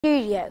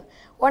Studio,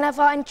 one of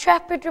our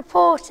intrepid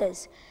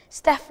reporters,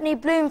 Stephanie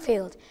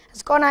Bloomfield,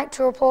 has gone out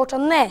to report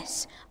on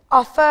this,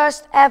 our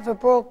first ever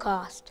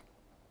broadcast.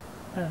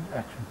 And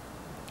action.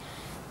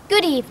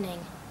 Good evening.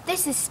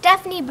 This is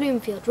Stephanie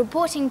Bloomfield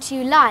reporting to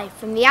you live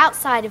from the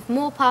outside of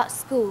Moor Park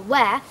School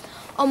where,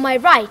 on my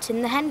right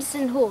in the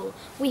Henderson Hall,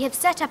 we have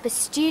set up a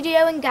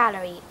studio and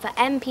gallery for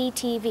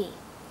MPTV.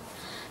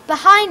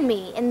 Behind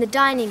me in the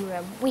dining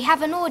room we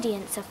have an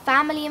audience of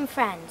family and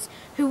friends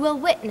who will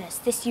witness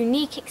this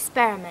unique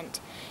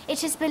experiment.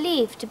 It is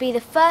believed to be the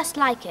first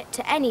like it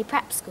to any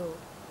prep school.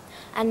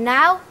 And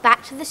now,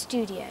 back to the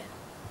studio.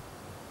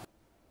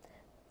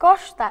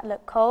 Gosh, that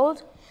looked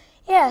cold.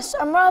 Yes,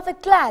 I'm rather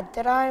glad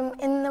that I'm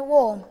in the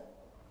warm.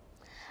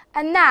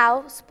 And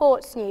now,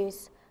 sports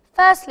news.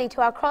 Firstly,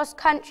 to our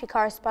cross-country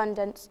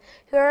correspondents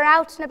who were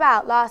out and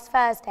about last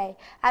Thursday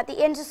at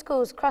the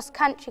Inter-Schools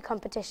cross-country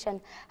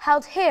competition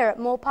held here at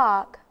Moor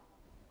Park.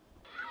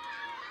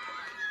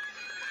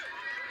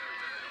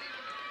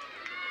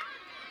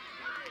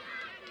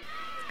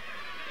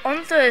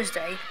 On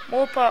Thursday,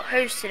 Moor Park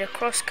hosted a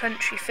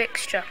cross-country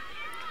fixture.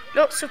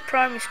 Lots of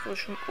primary schools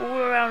from all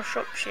around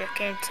Shropshire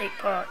came to take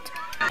part.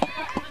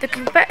 The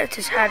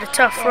competitors had a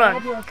tough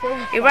run.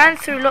 It ran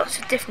through lots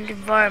of different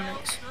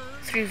environments,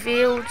 through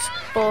fields,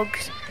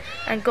 bogs,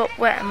 and got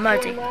wet and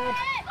muddy.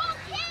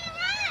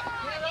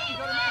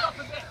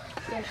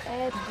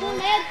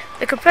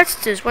 The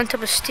competitors went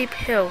up a steep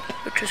hill,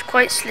 which was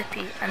quite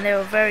slippy, and they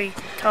were very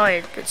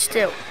tired, but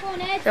still,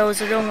 there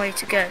was a long way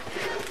to go.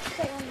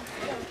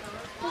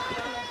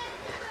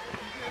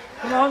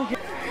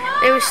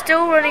 They were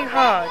still running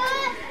hard,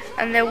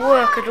 and their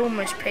work had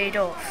almost paid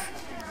off.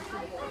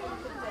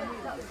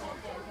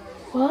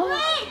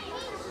 What?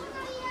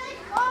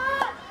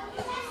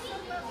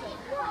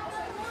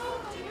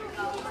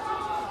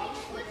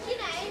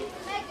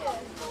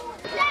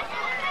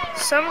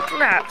 Some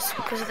collapsed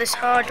because of this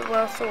hard,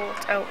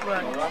 well-thought-out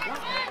run.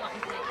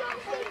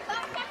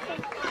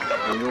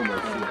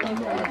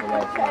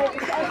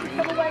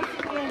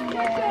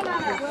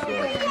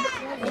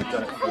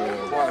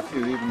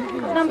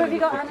 What number have you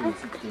got, Anna?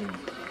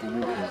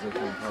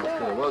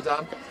 Well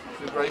done.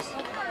 Good race.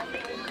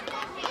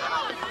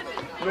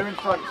 Blue in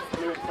front,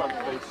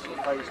 please.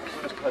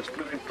 First post,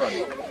 blue in front.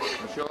 You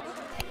sure?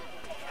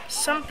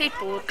 Some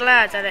people were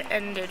glad that it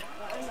ended.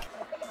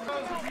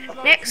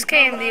 Next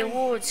came the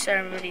awards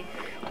ceremony,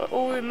 where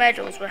all the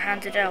medals were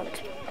handed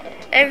out.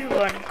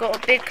 Everyone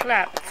got a big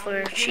clap for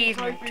their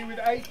achievement. With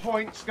 8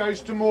 points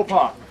goes to Moor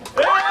Park.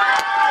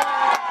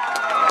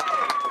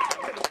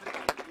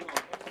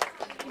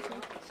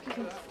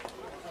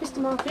 Mr.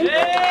 Martin.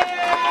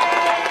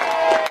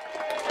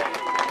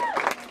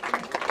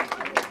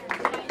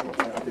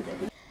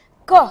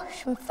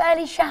 Gosh, some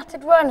fairly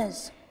shattered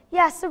runners.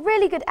 Yes, a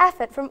really good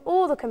effort from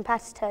all the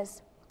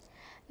competitors.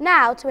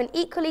 Now to an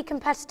equally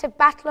competitive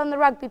battle on the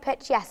rugby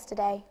pitch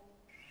yesterday.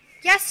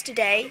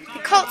 Yesterday, the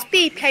Colts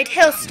B played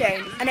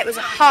Hillstone and it was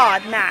a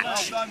hard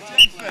match.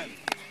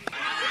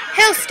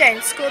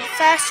 Hillstone scored the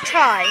first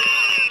try.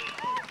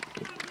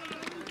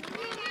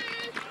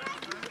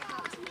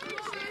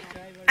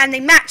 And they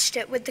matched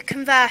it with the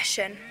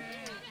conversion.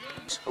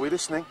 Are we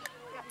listening?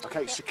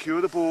 Okay, secure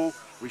the ball,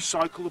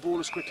 recycle the ball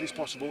as quickly as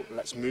possible.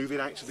 Let's move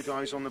it out to the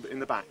guys in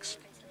the backs,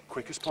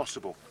 quick as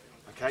possible.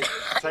 Okay,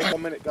 take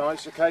 1 minute,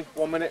 guys. Okay,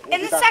 1 minute.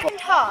 In the second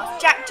half,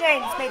 Jack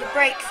Jones made a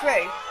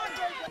breakthrough.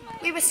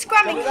 We were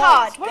scrumming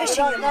hard,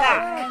 pushing them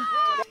back.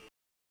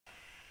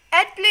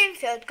 Ed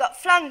Bloomfield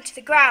got flung to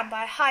the ground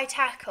by a high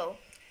tackle.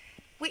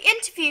 We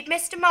interviewed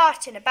Mr.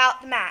 Martin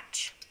about the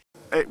match.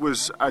 It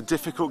was a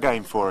difficult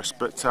game for us,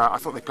 but I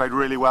thought they played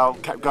really well,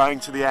 kept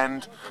going to the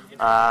end.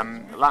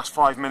 Last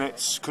 5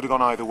 minutes could have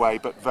gone either way,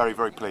 but very,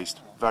 very pleased.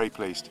 Very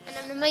pleased.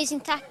 And an amazing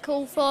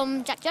tackle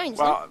from Jack Jones.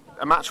 Well,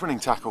 a match-winning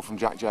tackle from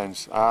Jack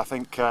Jones. I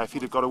think if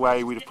he'd have got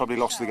away, we'd have probably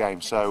lost the game.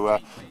 So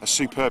a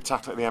superb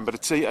tackle at the end, but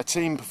a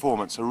team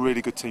performance, a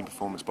really good team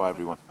performance by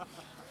everyone.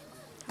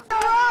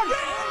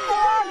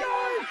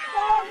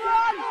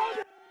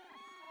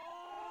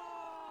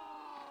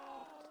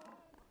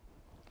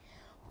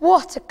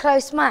 What a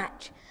close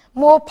match.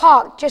 Moor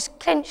Park just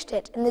clinched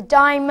it in the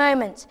dying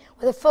moments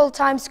with a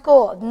full-time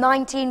score of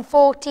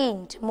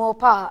 19-14 to Moor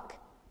Park.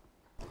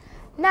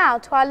 Now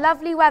to our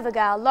lovely weather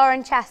girl,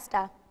 Lauren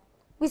Chester.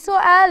 We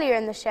saw earlier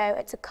in the show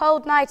it's a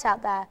cold night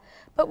out there,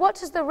 but what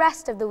has the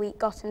rest of the week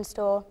got in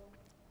store?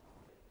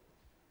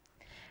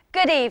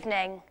 Good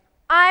evening.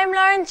 I'm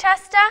Lauren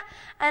Chester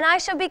and I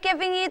shall be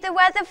giving you the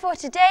weather for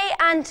today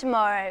and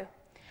tomorrow.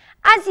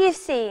 As you've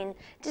seen,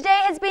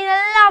 today has been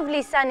a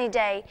lovely sunny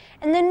day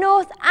in the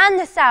north and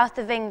the south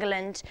of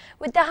England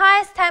with the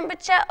highest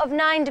temperature of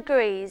 9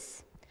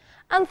 degrees.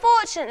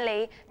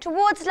 Unfortunately,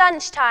 towards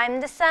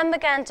lunchtime the sun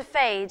began to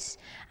fade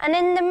and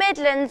in the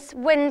Midlands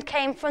wind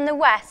came from the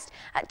west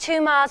at 2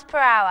 miles per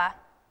hour.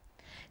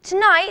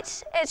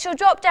 Tonight it shall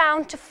drop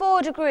down to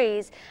 4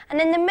 degrees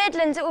and in the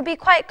Midlands it will be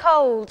quite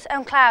cold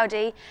and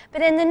cloudy,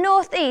 but in the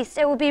northeast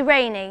it will be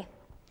rainy.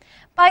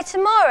 By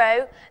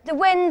tomorrow, the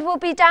wind will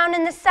be down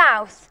in the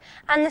south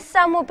and the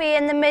sun will be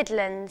in the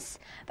Midlands.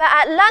 But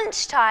at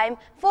lunchtime,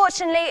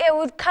 fortunately, it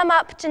will come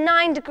up to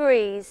 9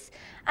 degrees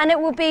and it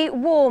will be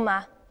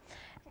warmer.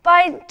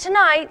 By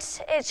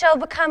tonight, it shall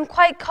become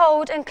quite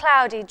cold and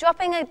cloudy,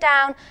 dropping it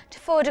down to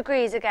 4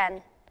 degrees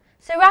again.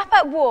 So wrap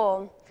up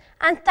warm,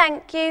 and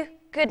thank you,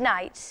 good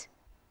night.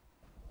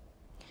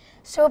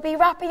 So we'll be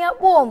wrapping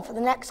up warm for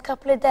the next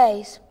couple of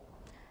days.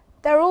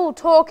 They're all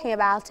talking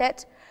about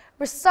it.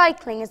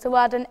 Recycling is the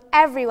word on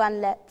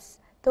everyone's lips,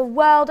 the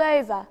world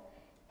over.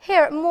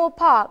 Here at Moore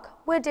Park,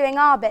 we're doing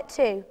our bit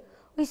too.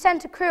 We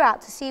sent a crew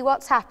out to see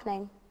what's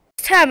happening.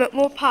 This term at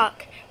Moore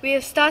Park, we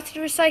have started a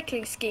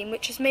recycling scheme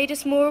which has made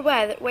us more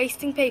aware that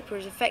wasting paper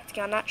is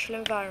affecting our natural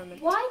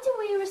environment. Why do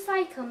we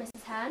recycle,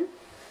 Mrs. Hearn?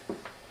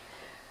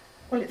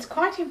 Well, it's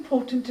quite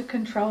important to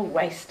control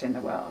waste in the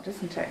world,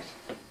 isn't it?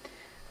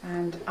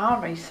 And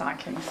our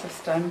recycling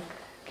system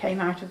came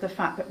out of the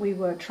fact that we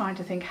were trying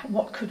to think,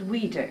 what could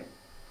we do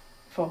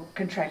for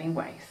controlling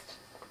waste?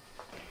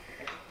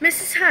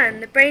 Mrs.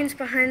 Hearn, the brains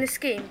behind the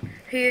scheme,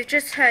 who you have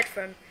just heard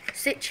from,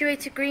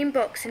 situate a green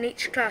box in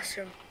each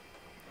classroom.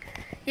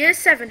 Year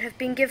 7 have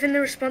been given the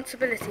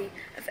responsibility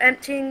of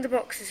emptying the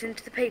boxes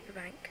into the paper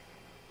bank.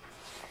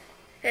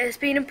 It has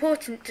been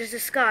important to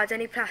discard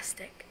any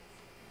plastic.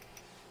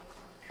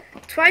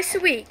 Twice a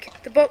week,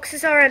 the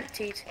boxes are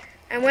emptied,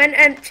 and when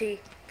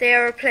empty, they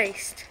are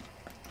replaced.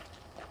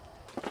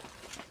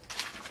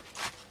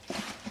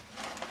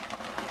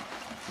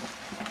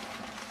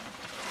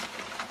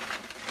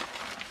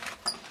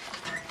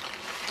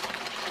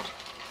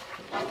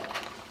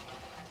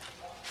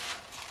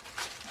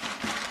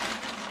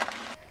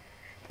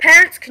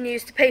 Parents can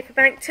use the paper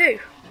bank too.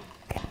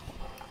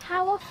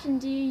 How often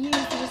do you use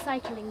the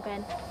recycling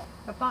bin?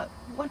 About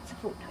once a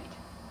fortnight.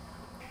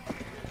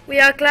 We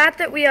are glad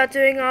that we are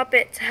doing our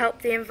bit to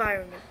help the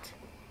environment.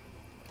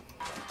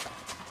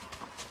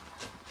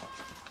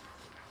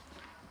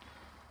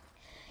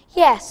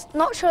 Yes,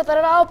 not sure that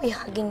I'll be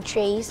hugging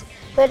trees,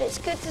 but it's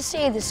good to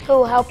see the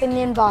school helping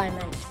the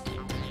environment.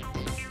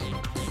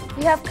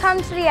 We have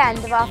come to the end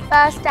of our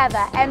first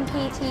ever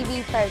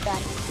MPTV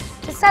programme.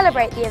 To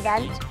celebrate the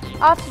event,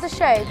 after the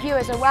show,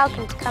 viewers are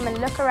welcome to come and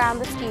look around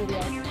the studio.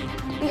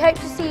 We hope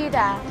to see you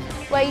there,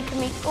 where you can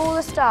meet all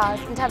the stars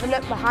and have a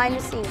look behind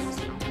the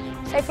scenes.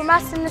 So from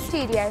us in the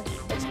studio,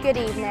 it's good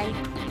evening.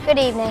 Good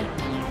evening.